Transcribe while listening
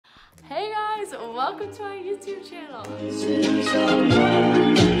guys, welcome to my YouTube channel.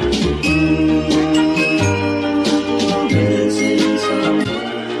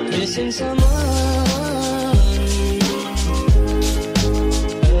 Missing someone.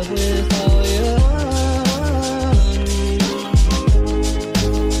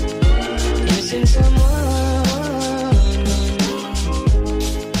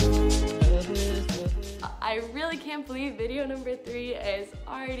 I really can't believe video number 3 is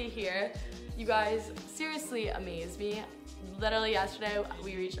already here. You guys seriously amazed me. Literally yesterday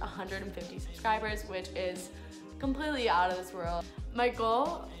we reached 150 subscribers, which is completely out of this world. My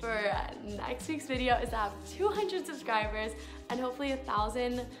goal for next week's video is to have 200 subscribers and hopefully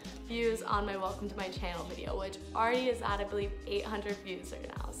 1,000 views on my welcome to my channel video, which already is at, I believe, 800 views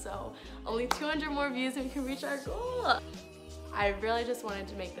right now. So only 200 more views and we can reach our goal. I really just wanted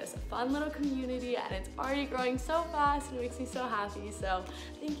to make this a fun little community, and it's already growing so fast and it makes me so happy. So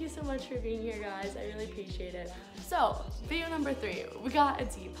thank you so much for being here, guys. I really appreciate it. So video number 3, we got a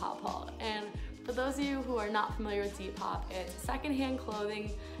Depop haul. And for those of you who are not familiar with Depop, it's a secondhand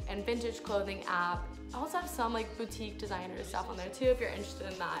clothing and vintage clothing app. I also have some like boutique designer stuff on there too if you're interested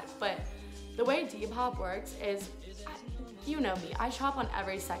in that. But the way Depop works is, you know me, I shop on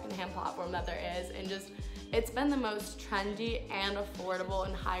every secondhand platform that there is, and just it's been the most trendy and affordable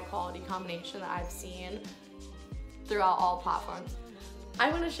and high quality combination that I've seen throughout all platforms.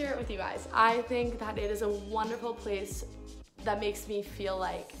 I want to share it with you guys. I think that it is a wonderful place that makes me feel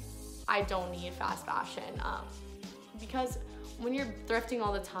like I don't need fast fashion. Because when you're thrifting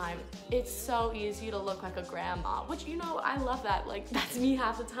all the time, it's so easy to look like a grandma, which, you know, I love that. Like, that's me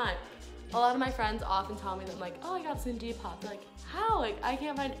half the time. A lot of my friends often tell me that I'm like, oh, I got some Depop. They're like, how? Like, I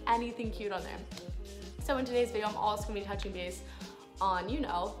can't find anything cute on there. So in today's video, I'm also gonna be touching base on, you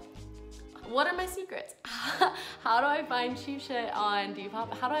know, what are my secrets? How do I find cheap shit on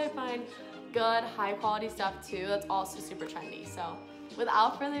Depop? How do I find good, high quality stuff too that's also super trendy? So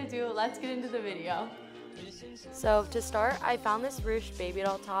without further ado, let's get into the video. So to start, I found this ruched baby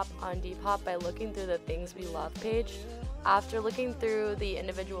doll top on Depop by looking through the Things We Love page. After looking through the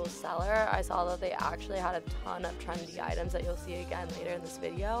individual seller, I saw that they actually had a ton of trendy items that you'll see again later in this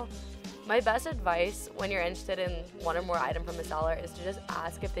video. My best advice when you're interested in one or more item from a seller is to just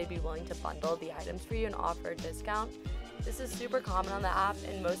ask if they'd be willing to bundle the items for you and offer a discount. This is super common on the app,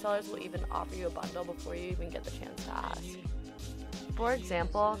 and most sellers will even offer you a bundle before you even get the chance to ask. For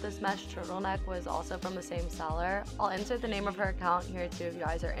example, this mesh turtleneck was also from the same seller. I'll insert the name of her account here too if you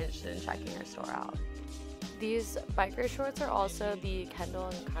guys are interested in checking her store out. These biker shorts are also the Kendall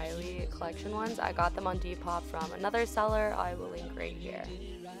and Kylie collection ones. I got them on Depop from another seller. I will link right here.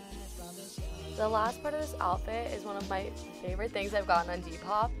 The last part of this outfit is one of my favorite things I've gotten on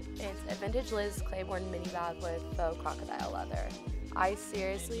Depop. It's a vintage Liz Claiborne mini bag with faux crocodile leather. I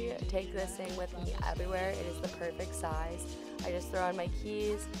seriously take this thing with me everywhere. It is the perfect size. I just throw on my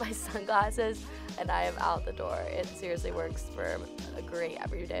keys, my sunglasses, and I am out the door. It seriously works for a great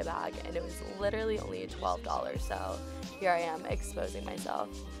everyday bag, and it was literally only $12, so here I am exposing myself.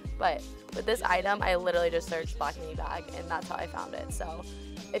 But with this item, I literally just searched black mini bag, and that's how I found it. So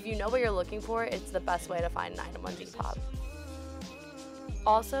if you know what you're looking for, it's the best way to find an item on Depop.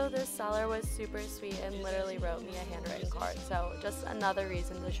 Also, this seller was super sweet and literally wrote me a handwritten card, so just another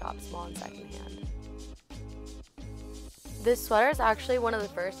reason to shop small and secondhand. This sweater is actually one of the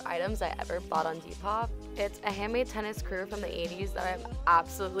first items I ever bought on Depop. It's a handmade tennis crew from the 80s that I'm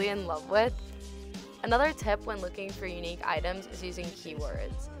absolutely in love with. Another tip when looking for unique items is using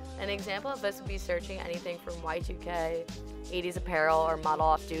keywords. An example of this would be searching anything from Y2K, 80s apparel, or model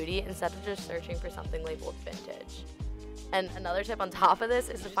off duty instead of just searching for something labeled vintage. And another tip on top of this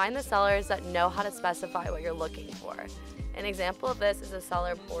is to find the sellers that know how to specify what you're looking for. An example of this is the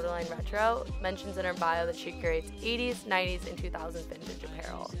seller Borderline Retro. Mentions in her bio that she curates 80s, 90s, and 2000s vintage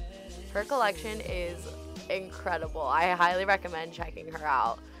apparel. Her collection is incredible. I highly recommend checking her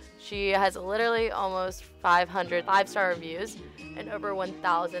out. She has literally almost 500 5-star reviews and over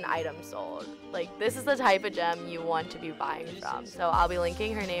 1,000 items sold. Like, this is the type of gem you want to be buying from. So I'll be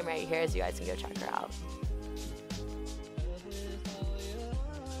linking her name right here so you guys can go check her out.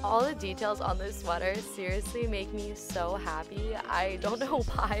 All the details on this sweater seriously make me so happy. I don't know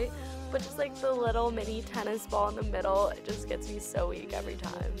why, but just like the little mini tennis ball in the middle, it just gets me so weak every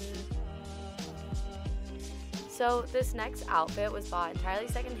time. So this next outfit was bought entirely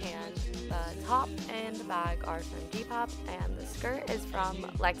secondhand. The top and the bag are from Depop, and the skirt is from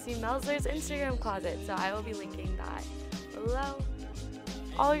Lexi Melzer's Instagram closet, so I will be linking that below.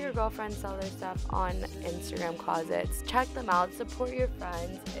 all your girlfriends sell their stuff on Instagram closets. Check them out, support your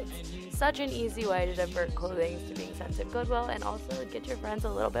friends. It's such an easy way to divert clothing to being sent to Goodwill and also get your friends a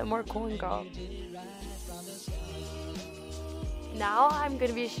little bit more coin, girl. Now I'm going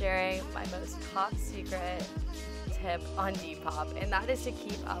to be sharing my most top secret tip on Depop, and that is to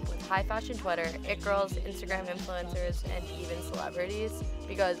keep up with high fashion Twitter, it girls, Instagram influencers, and even celebrities,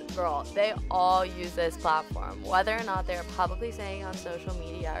 because girl, they all use this platform. Whether or not they're publicly saying on social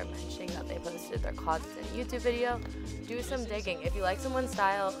media or mentioning that they posted their closets in a YouTube video, do some digging. If you like someone's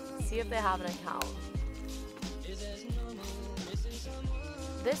style, see if they have an account.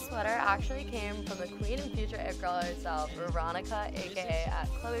 This sweater actually came from the queen and future it girl herself, Veronica, aka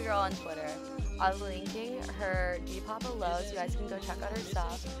 @ChloeGirl on Twitter. I'll be linking her Depop below so you guys can go check out her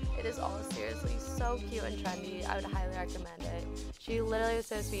stuff. It is all seriously so cute and trendy. I would highly recommend it. She literally was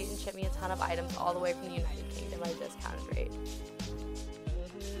so sweet and shipped me a ton of items all the way from the United Kingdom at a discounted rate.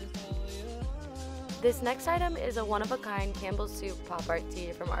 This next item is a one-of-a-kind Campbell's Soup pop art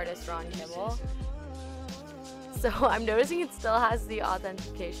tee from artist Ron Kimball. So I'm noticing it still has the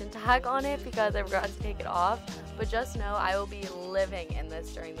authentication tag on it because I forgot to take it off, but just know I will be living in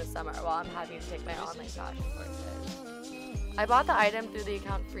this during the summer while I'm having to take my online fashion courses. I bought the item through the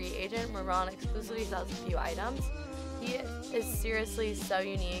account Free Agent, where Ron exclusively sells a few items. He is seriously so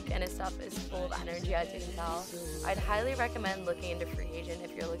unique and his stuff is full of energy, as you can tell. I'd highly recommend looking into Free Agent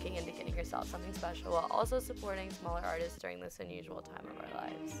if you're looking into getting yourself something special while also supporting smaller artists during this unusual time of our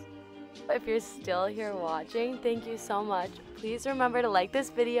lives. If you're still here watching, thank you so much. Please remember to like this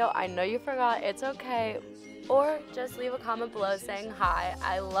video. I know you forgot, it's okay. Or just leave a comment below saying hi.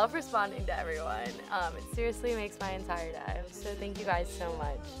 I love responding to everyone. It seriously makes my entire day. So thank you guys so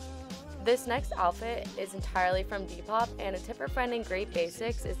much. This next outfit is entirely from Depop, and a tip for finding great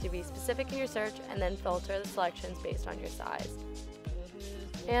basics is to be specific in your search and then filter the selections based on your size.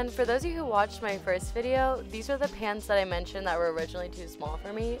 And for those of you who watched my first video, these are the pants that I mentioned that were originally too small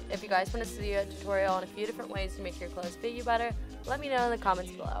for me. If you guys want to see a tutorial on a few different ways to make your clothes fit you better, let me know in the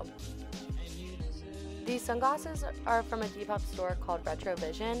comments below. These sunglasses are from a Depop store called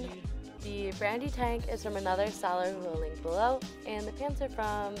Retrovision. The brandy tank is from another seller who will link below, and the pants are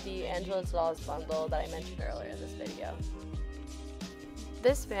from the Angela's Dolls bundle that I mentioned earlier in this video.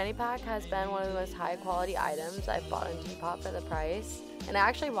 This fanny pack has been one of the most high quality items I've bought on Depop for the price, and I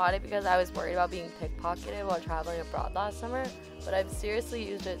actually bought it because I was worried about being pickpocketed while traveling abroad last summer, but I've seriously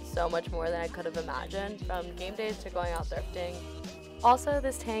used it so much more than I could have imagined, from game days to going out thrifting. Also,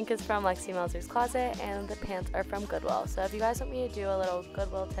 this tank is from Lexi Melzer's closet, and the pants are from Goodwill, so if you guys want me to do a little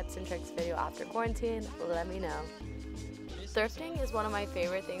Goodwill tips and tricks video after quarantine, let me know. Thrifting is one of my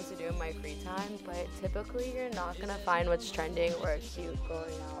favorite things to do in my free time, but typically you're not going to find what's trending or a cute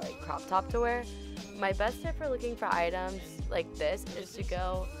going out like crop top to wear. My best tip for looking for items like this is to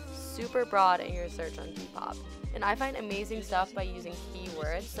go super broad in your search on Depop. And I find amazing stuff by using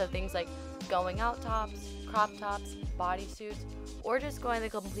keywords, so things like going out tops, crop tops, bodysuits, or just going the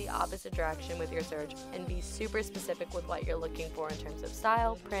complete opposite direction with your search and be super specific with what you're looking for in terms of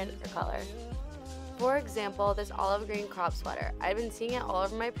style, print, or color. For example, this olive green crop sweater. I've been seeing it all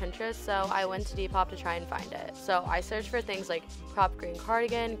over my Pinterest, so I went to Depop to try and find it. So I searched for things like crop green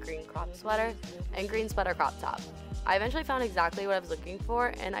cardigan, green crop sweater, and green sweater crop top. I eventually found exactly what I was looking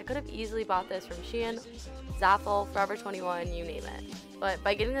for, and I could have easily bought this from Shein, Zaful, Forever 21, you name it. But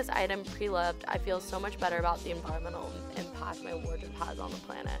by getting this item pre-loved, I feel so much better about the environmental impact my wardrobe has on the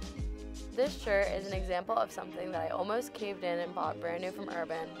planet. This shirt is an example of something that I almost caved in and bought brand new from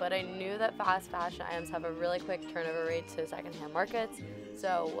Urban, but I knew that fast fashion items have a really quick turnover rate to secondhand markets.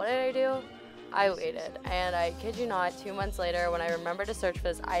 So what did I do? I waited, and I kid you not, 2 months later, when I remembered to search for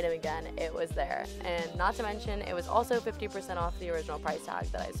this item again, it was there. And not to mention, it was also 50% off the original price tag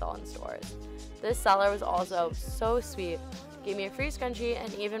that I saw in stores. This seller was also so sweet, gave me a free scrunchie,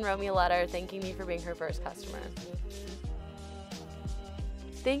 and even wrote me a letter thanking me for being her first customer.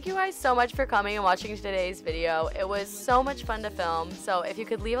 Thank you guys so much for coming and watching today's video. It was so much fun to film, so if you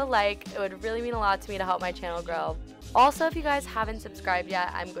could leave a like, it would really mean a lot to me to help my channel grow. Also, if you guys haven't subscribed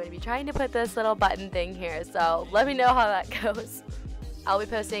yet, I'm going to be trying to put this little button thing here, so let me know how that goes. I'll be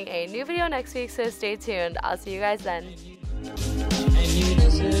posting a new video next week, so stay tuned. I'll see you guys then.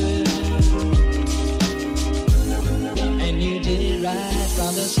 And you did it right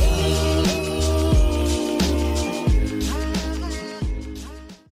from the start.